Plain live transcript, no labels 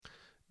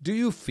Do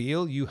you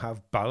feel you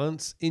have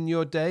balance in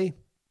your day?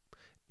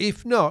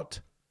 If not,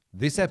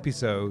 this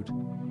episode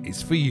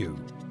is for you.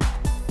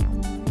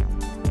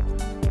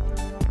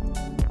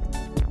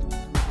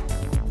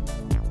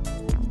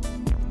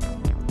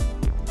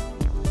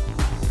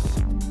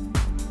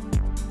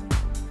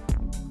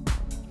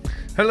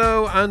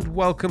 Hello and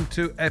welcome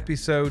to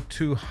episode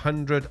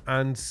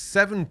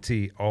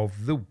 270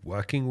 of the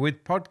Working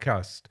With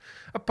podcast,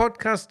 a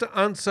podcast to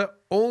answer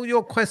all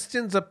your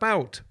questions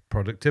about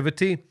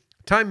productivity,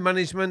 time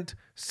management,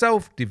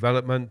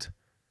 self-development,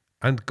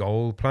 and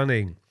goal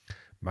planning.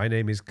 My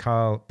name is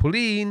Carl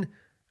Pullein,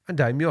 and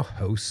I'm your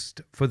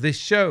host for this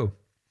show.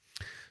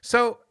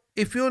 So,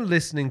 if you're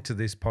listening to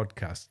this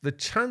podcast, the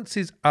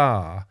chances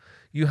are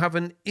you have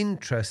an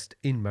interest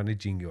in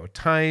managing your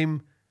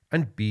time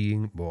and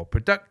being more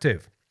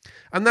productive.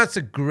 And that's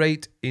a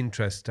great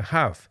interest to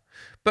have.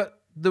 But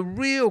the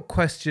real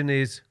question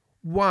is,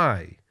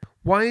 why?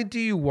 Why do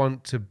you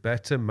want to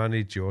better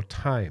manage your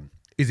time?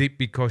 Is it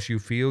because you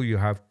feel you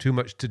have too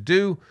much to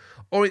do,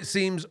 or it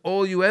seems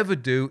all you ever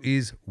do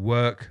is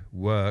work,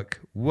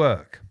 work,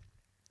 work?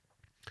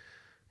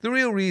 The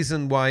real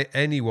reason why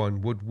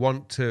anyone would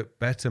want to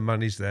better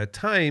manage their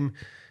time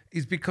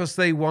is because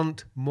they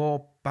want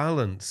more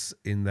balance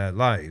in their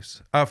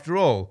lives. After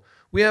all,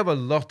 we have a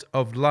lot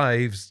of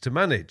lives to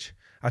manage.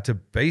 At a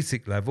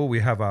basic level,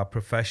 we have our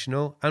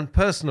professional and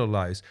personal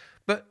lives.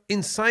 But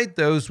inside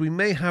those, we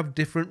may have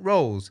different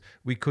roles.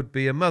 We could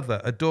be a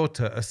mother, a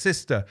daughter, a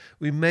sister.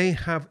 We may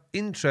have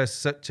interests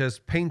such as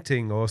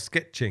painting or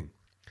sketching.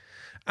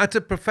 At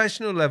a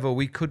professional level,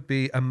 we could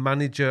be a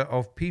manager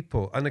of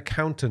people, an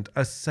accountant,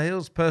 a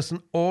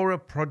salesperson, or a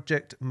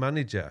project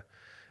manager.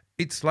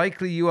 It's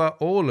likely you are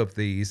all of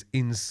these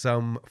in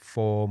some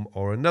form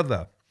or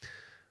another.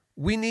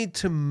 We need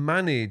to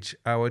manage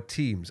our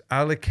teams,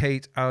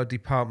 allocate our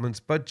department's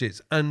budgets,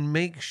 and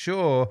make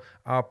sure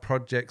our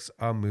projects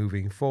are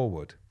moving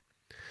forward.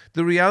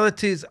 The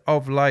realities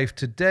of life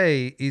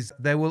today is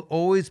there will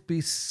always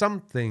be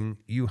something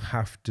you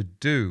have to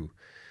do,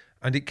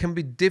 and it can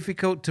be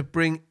difficult to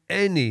bring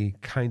any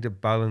kind of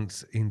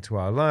balance into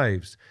our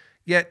lives.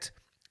 Yet,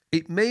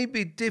 it may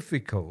be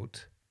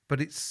difficult,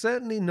 but it's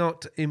certainly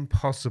not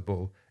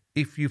impossible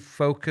if you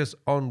focus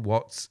on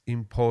what's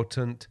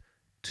important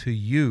to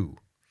you.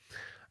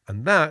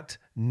 And that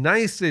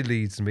nicely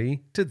leads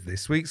me to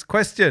this week's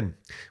question,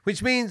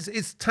 which means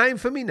it's time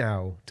for me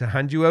now to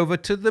hand you over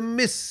to the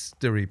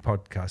mystery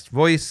podcast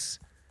voice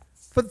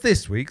for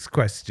this week's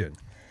question.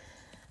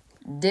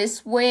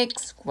 This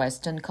week's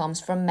question comes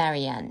from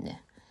Marianne.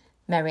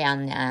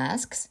 Marianne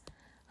asks,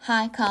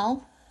 "Hi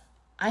Carl,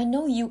 I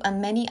know you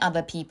and many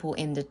other people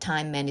in the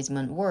time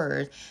management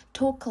world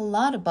talk a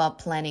lot about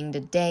planning the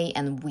day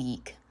and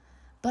week,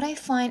 but I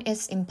find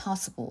it's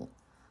impossible.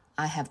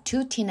 I have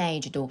 2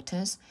 teenage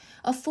daughters,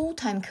 a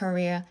full-time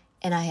career,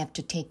 and I have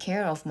to take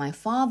care of my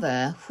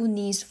father who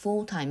needs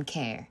full-time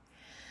care.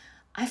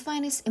 I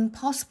find it's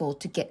impossible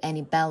to get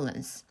any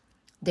balance.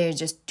 There are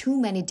just too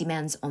many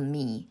demands on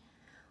me.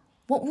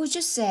 What would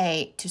you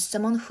say to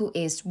someone who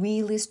is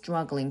really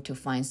struggling to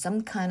find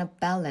some kind of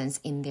balance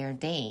in their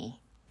day?"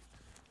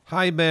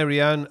 Hi,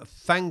 Marianne.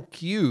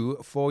 Thank you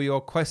for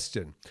your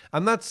question.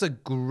 And that's a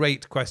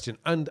great question.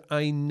 And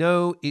I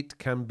know it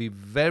can be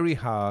very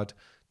hard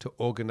to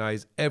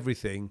organize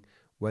everything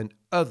when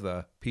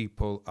other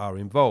people are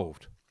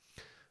involved.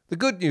 The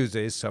good news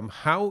is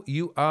somehow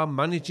you are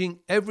managing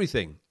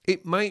everything.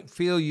 It might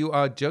feel you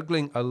are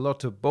juggling a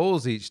lot of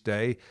balls each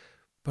day,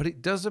 but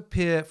it does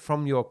appear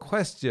from your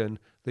question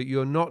that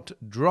you're not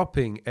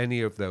dropping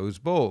any of those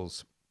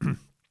balls.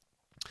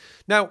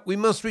 Now, we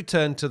must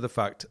return to the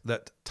fact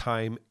that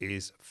time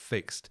is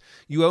fixed.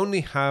 You only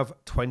have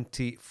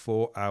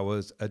 24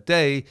 hours a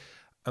day,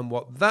 and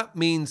what that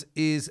means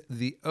is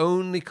the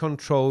only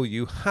control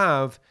you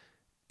have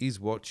is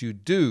what you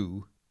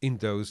do in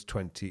those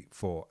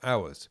 24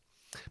 hours.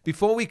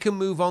 Before we can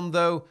move on,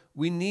 though,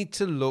 we need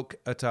to look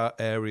at our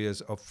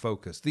areas of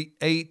focus, the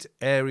 8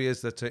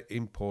 areas that are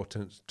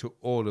important to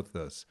all of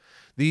us.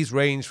 These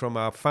range from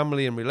our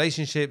family and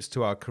relationships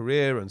to our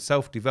career and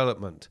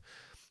self-development.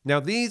 Now,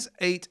 these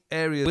 8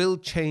 areas will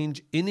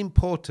change in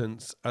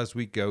importance as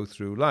we go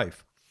through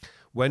life.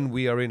 When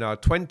we are in our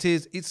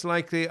 20s, it's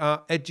likely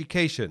our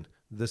education,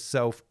 the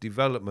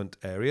self-development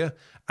area,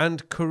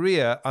 and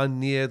career are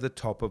near the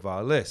top of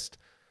our list.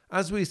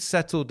 As we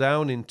settle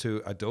down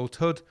into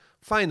adulthood,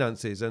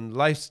 finances and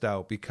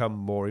lifestyle become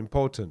more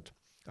important.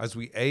 As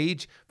we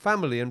age,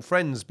 family and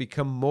friends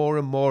become more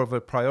and more of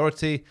a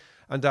priority,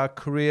 and our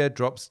career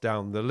drops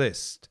down the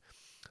list.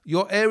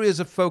 Your areas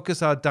of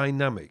focus are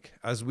dynamic.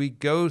 As we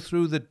go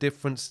through the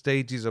different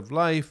stages of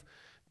life,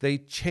 they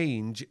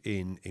change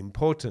in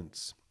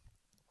importance.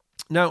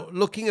 Now,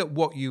 looking at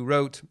what you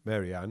wrote,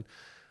 Marianne,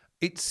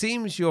 it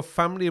seems your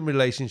family and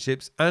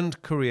relationships and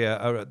career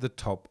are at the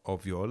top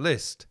of your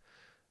list.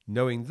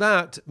 Knowing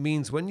that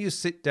means when you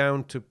sit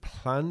down to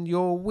plan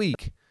your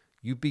week,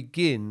 you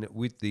begin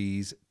with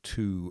these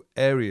 2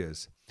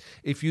 areas.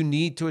 If you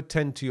need to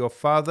attend to your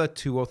father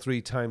 2 or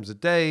 3 times a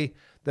day,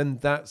 then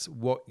that's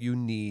what you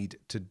need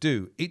to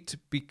do. It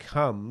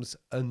becomes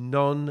a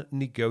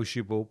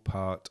non-negotiable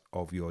part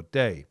of your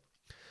day.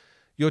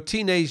 Your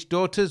teenage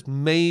daughters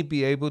may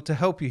be able to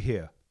help you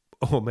here,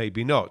 or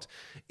maybe not.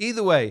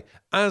 Either way,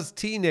 as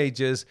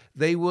teenagers,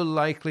 they will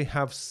likely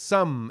have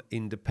some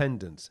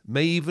independence,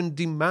 may even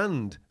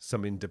demand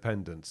some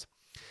independence.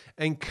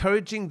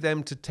 Encouraging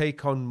them to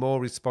take on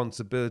more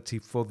responsibility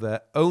for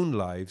their own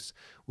lives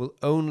will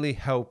only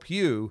help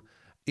you.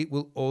 It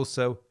will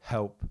also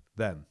help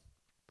them.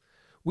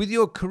 With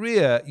your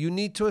career, you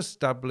need to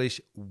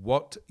establish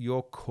what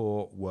your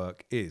core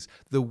work is,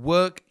 the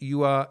work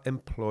you are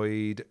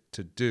employed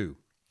to do.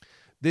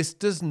 This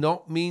does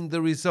not mean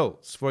the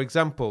results. For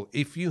example,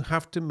 if you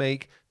have to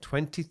make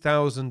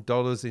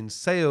 $20,000 in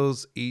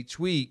sales each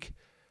week,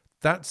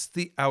 that's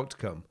the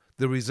outcome,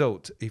 the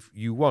result if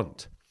you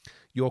want.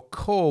 Your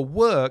core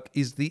work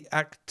is the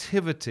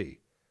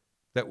activity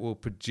that will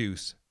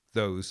produce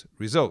those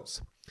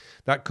results.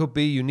 That could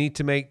be you need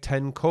to make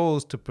 10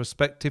 calls to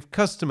prospective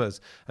customers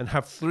and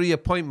have 3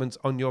 appointments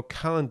on your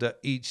calendar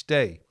each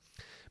day.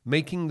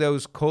 Making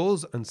those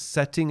calls and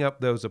setting up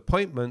those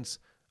appointments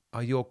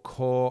are your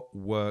core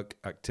work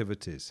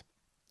activities.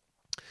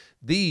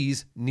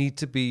 These need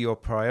to be your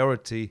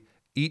priority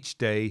each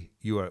day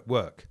you are at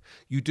work.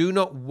 You do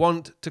not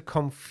want to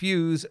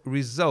confuse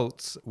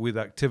results with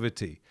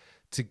activity.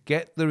 To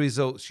get the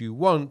results you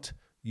want,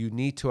 you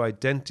need to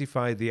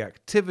identify the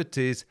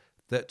activities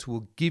that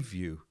will give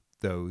you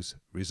those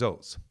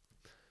results.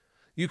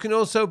 You can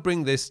also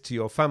bring this to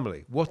your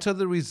family. What are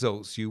the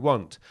results you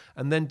want?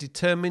 And then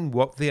determine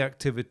what the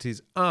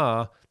activities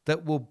are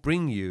that will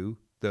bring you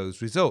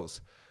those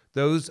results.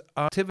 Those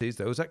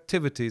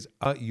activities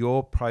are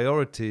your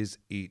priorities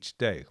each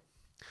day.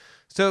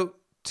 So,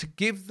 to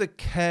give the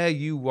care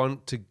you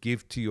want to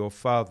give to your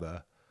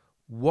father,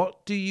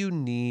 what do you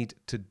need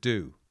to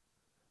do?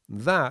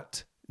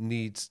 That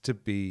needs to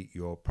be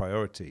your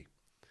priority.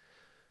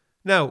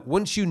 Now,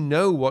 once you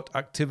know what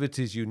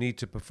activities you need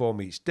to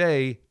perform each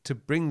day to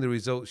bring the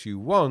results you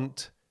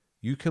want,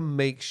 you can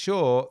make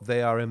sure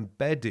they are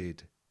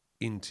embedded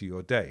into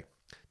your day.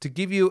 To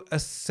give you a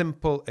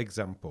simple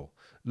example,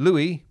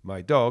 Louis,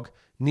 my dog,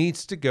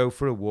 needs to go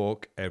for a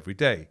walk every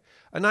day,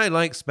 and I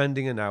like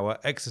spending an hour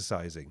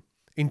exercising.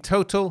 In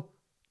total,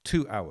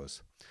 2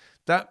 hours.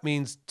 That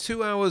means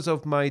 2 hours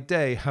of my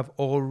day have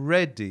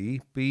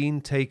already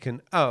been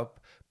taken up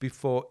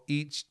before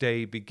each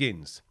day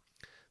begins.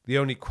 The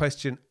only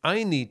question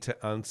I need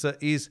to answer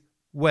is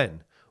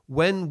when.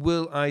 When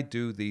will I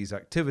do these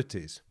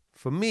activities?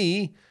 For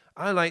me,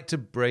 I like to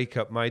break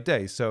up my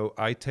day, so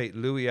I take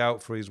Louis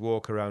out for his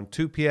walk around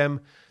 2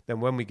 p.m. Then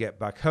when we get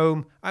back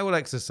home, I will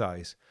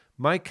exercise.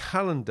 My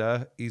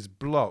calendar is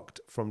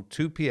blocked from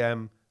 2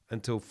 p.m.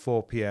 until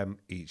 4 p.m.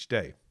 each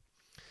day.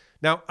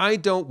 Now, I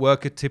don't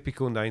work a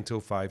typical 9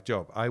 to 5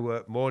 job. I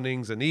work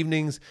mornings and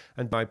evenings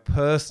and my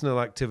personal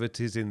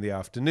activities in the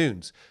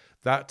afternoons.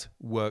 That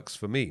works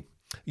for me.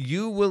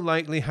 You will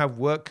likely have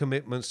work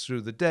commitments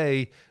through the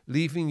day,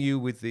 leaving you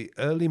with the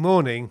early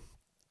morning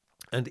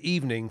and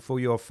evening for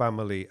your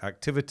family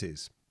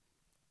activities.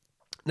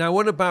 Now,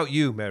 what about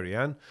you,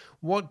 Marianne?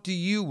 What do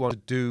you want to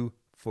do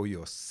for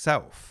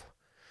yourself?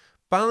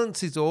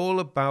 Balance is all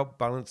about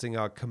balancing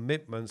our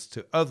commitments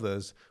to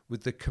others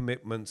with the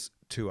commitments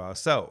to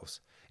ourselves.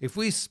 If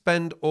we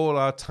spend all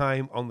our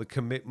time on the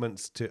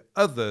commitments to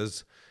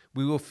others,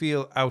 we will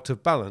feel out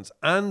of balance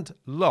and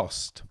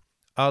lost.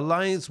 Our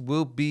lives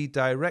will be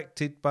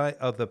directed by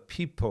other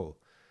people,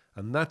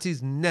 and that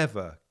is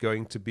never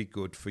going to be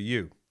good for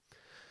you.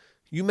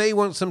 You may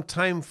want some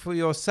time for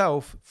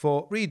yourself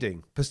for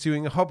reading,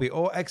 pursuing a hobby,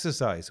 or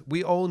exercise.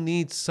 We all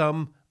need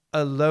some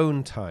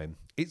alone time.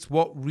 It's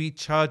what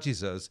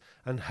recharges us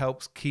and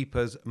helps keep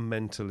us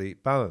mentally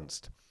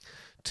balanced.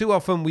 Too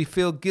often we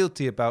feel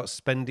guilty about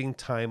spending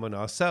time on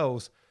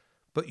ourselves,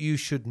 but you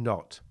should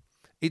not.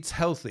 It's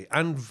healthy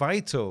and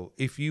vital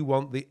if you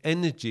want the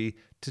energy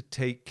to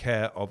take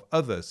care of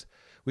others,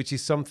 which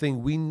is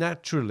something we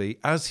naturally,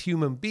 as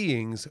human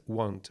beings,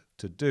 want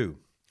to do.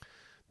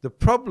 The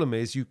problem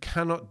is you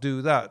cannot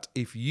do that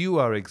if you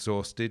are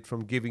exhausted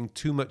from giving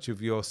too much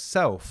of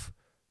yourself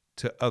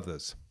to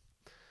others.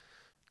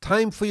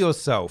 Time for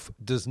yourself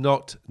does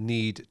not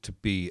need to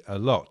be a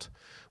lot.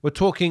 We're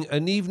talking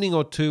an evening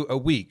or two a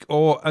week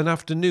or an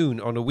afternoon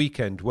on a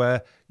weekend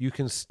where you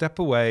can step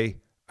away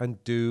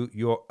and do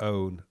your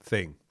own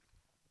thing.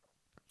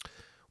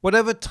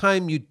 Whatever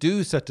time you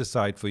do set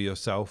aside for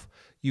yourself,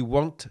 you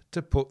want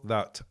to put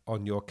that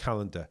on your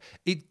calendar.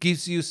 It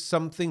gives you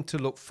something to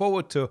look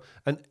forward to,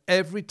 and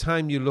every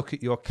time you look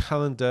at your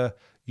calendar,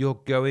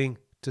 you're going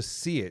to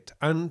see it.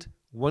 And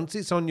once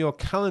it's on your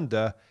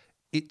calendar,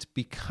 it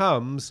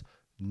becomes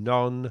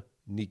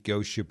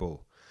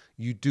non-negotiable.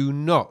 You do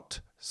not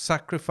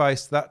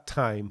sacrifice that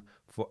time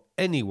for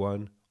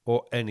anyone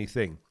or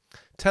anything.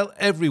 Tell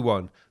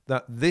everyone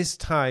that this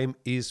time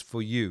is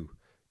for you.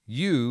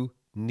 You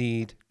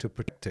need to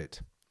protect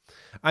it.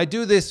 I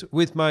do this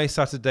with my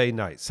Saturday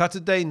night.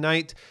 Saturday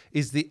night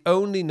is the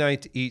only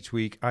night each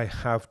week I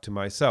have to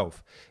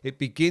myself. It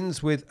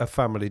begins with a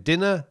family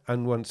dinner,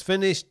 and once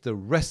finished, the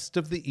rest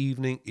of the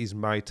evening is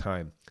my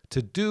time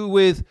to do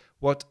with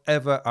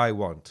whatever I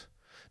want.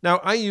 Now,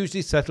 I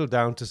usually settle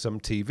down to some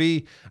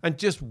TV and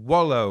just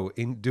wallow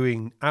in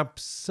doing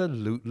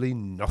absolutely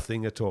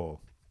nothing at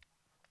all.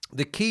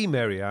 The key,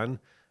 Marianne,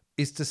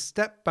 is to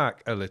step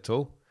back a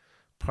little,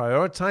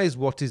 prioritize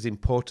what is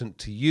important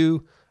to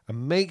you,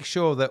 and make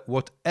sure that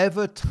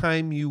whatever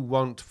time you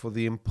want for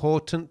the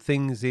important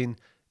things in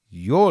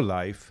your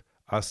life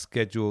are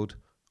scheduled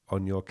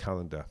on your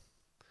calendar.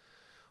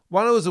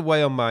 While I was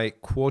away on my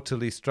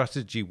quarterly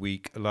strategy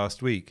week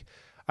last week,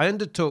 I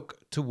undertook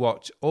to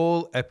watch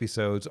all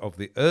episodes of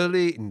the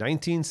early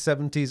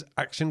 1970s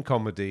action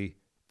comedy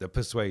The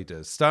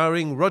Persuaders,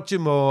 starring Roger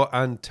Moore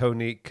and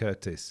Tony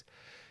Curtis.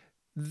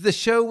 The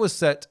show was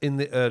set in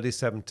the early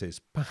 70s,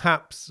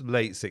 perhaps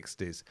late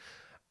 60s,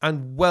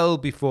 and well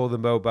before the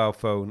mobile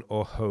phone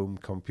or home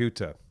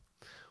computer.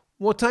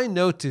 What I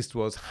noticed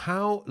was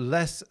how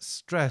less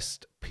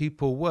stressed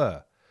people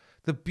were.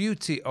 The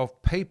beauty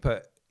of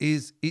paper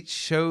is it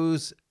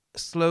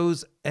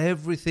slows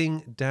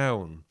everything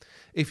down.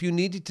 If you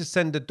needed to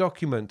send a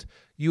document,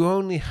 you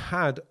only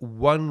had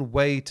one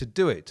way to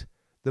do it,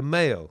 the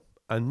mail,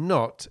 and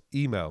not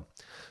email.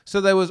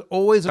 So there was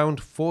always around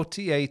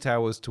 48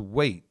 hours to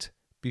wait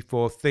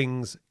before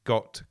things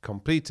got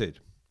completed.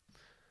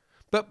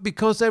 But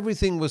because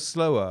everything was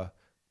slower,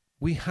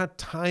 we had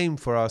time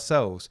for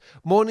ourselves.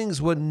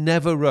 Mornings were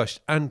never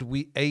rushed, and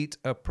we ate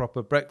a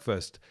proper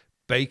breakfast,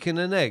 bacon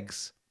and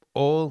eggs,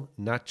 all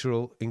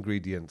natural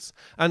ingredients.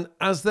 And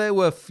as there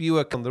were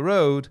fewer on the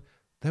road,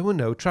 there were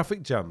no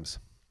traffic jams.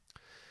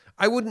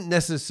 I wouldn't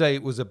necessarily say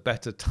it was a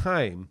better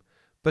time,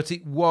 but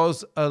it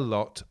was a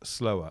lot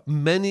slower.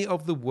 Many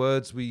of the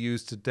words we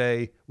use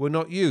today were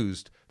not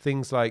used.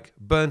 Things like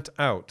burnt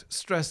out,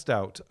 stressed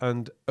out,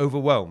 and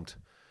overwhelmed.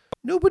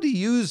 Nobody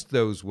used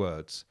those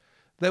words.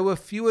 There were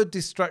fewer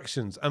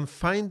distractions, and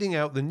finding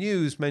out the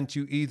news meant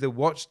you either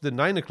watched the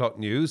 9 o'clock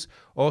news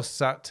or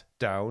sat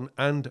down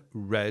and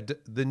read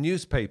the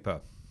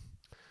newspaper.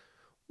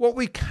 What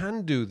we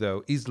can do,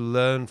 though, is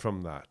learn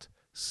from that.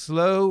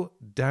 Slow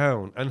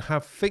down and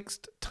have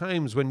fixed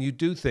times when you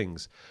do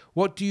things.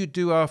 What do you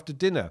do after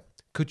dinner?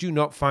 Could you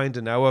not find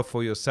an hour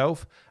for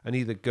yourself and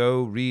either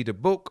go read a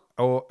book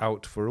or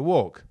out for a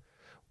walk?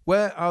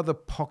 Where are the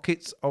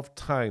pockets of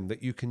time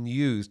that you can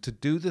use to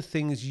do the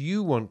things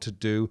you want to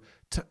do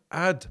to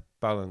add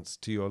balance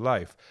to your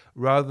life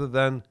rather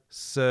than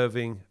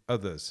serving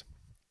others?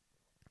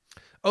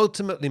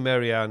 Ultimately,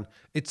 Marianne,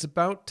 it's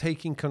about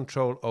taking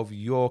control of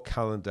your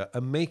calendar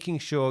and making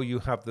sure you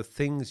have the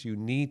things you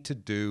need to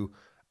do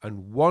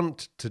and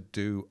want to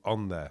do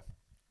on there.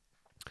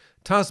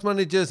 Task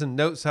managers and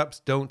notes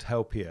apps don't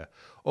help here.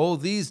 All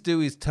these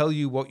do is tell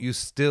you what you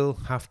still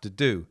have to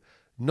do.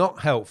 Not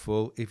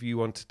helpful if you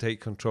want to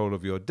take control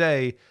of your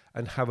day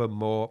and have a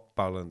more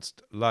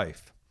balanced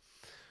life.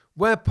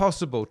 Where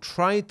possible,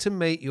 try to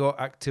make your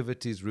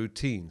activities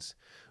routines.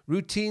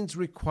 Routines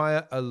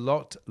require a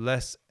lot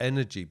less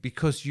energy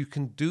because you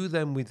can do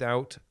them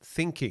without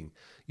thinking.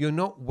 You're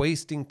not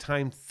wasting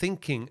time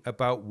thinking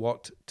about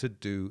what to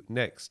do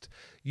next.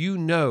 You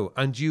know,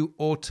 and you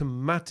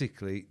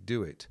automatically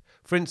do it.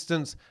 For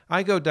instance,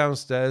 I go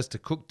downstairs to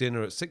cook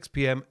dinner at 6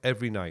 p.m.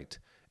 every night.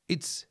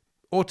 It's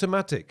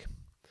automatic.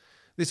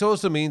 This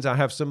also means I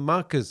have some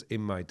markers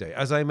in my day.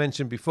 As I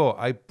mentioned before,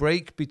 I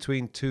break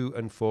between 2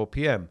 and 4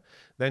 p.m.,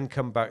 then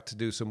come back to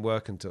do some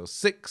work until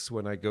 6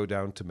 when I go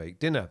down to make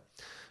dinner.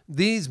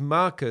 These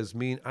markers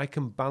mean I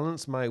can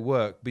balance my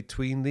work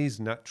between these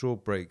natural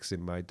breaks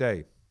in my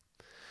day.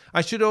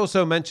 I should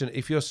also mention,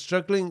 if you're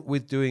struggling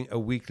with doing a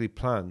weekly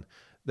plan,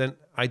 then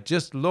I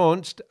just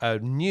launched a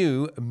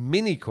new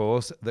mini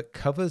course that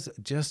covers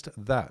just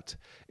that.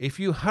 If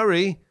you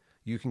hurry,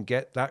 you can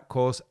get that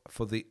course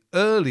for the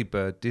early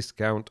bird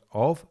discount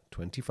of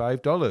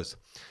 $25.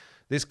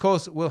 This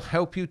course will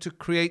help you to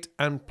create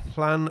and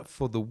plan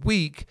for the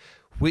week,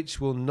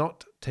 which will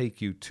not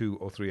take you 2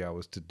 or 3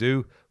 hours to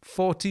do,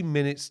 40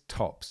 minutes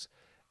tops.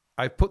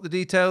 I put the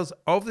details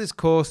of this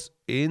course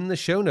in the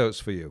show notes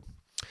for you.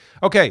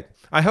 Okay,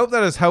 I hope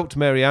that has helped,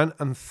 Marianne,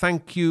 and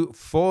thank you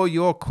for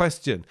your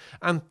question.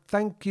 And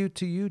thank you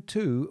to you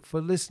too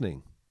for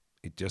listening.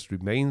 It just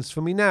remains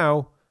for me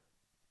now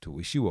to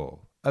wish you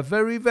all a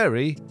very,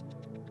 very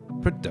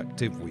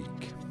productive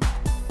week.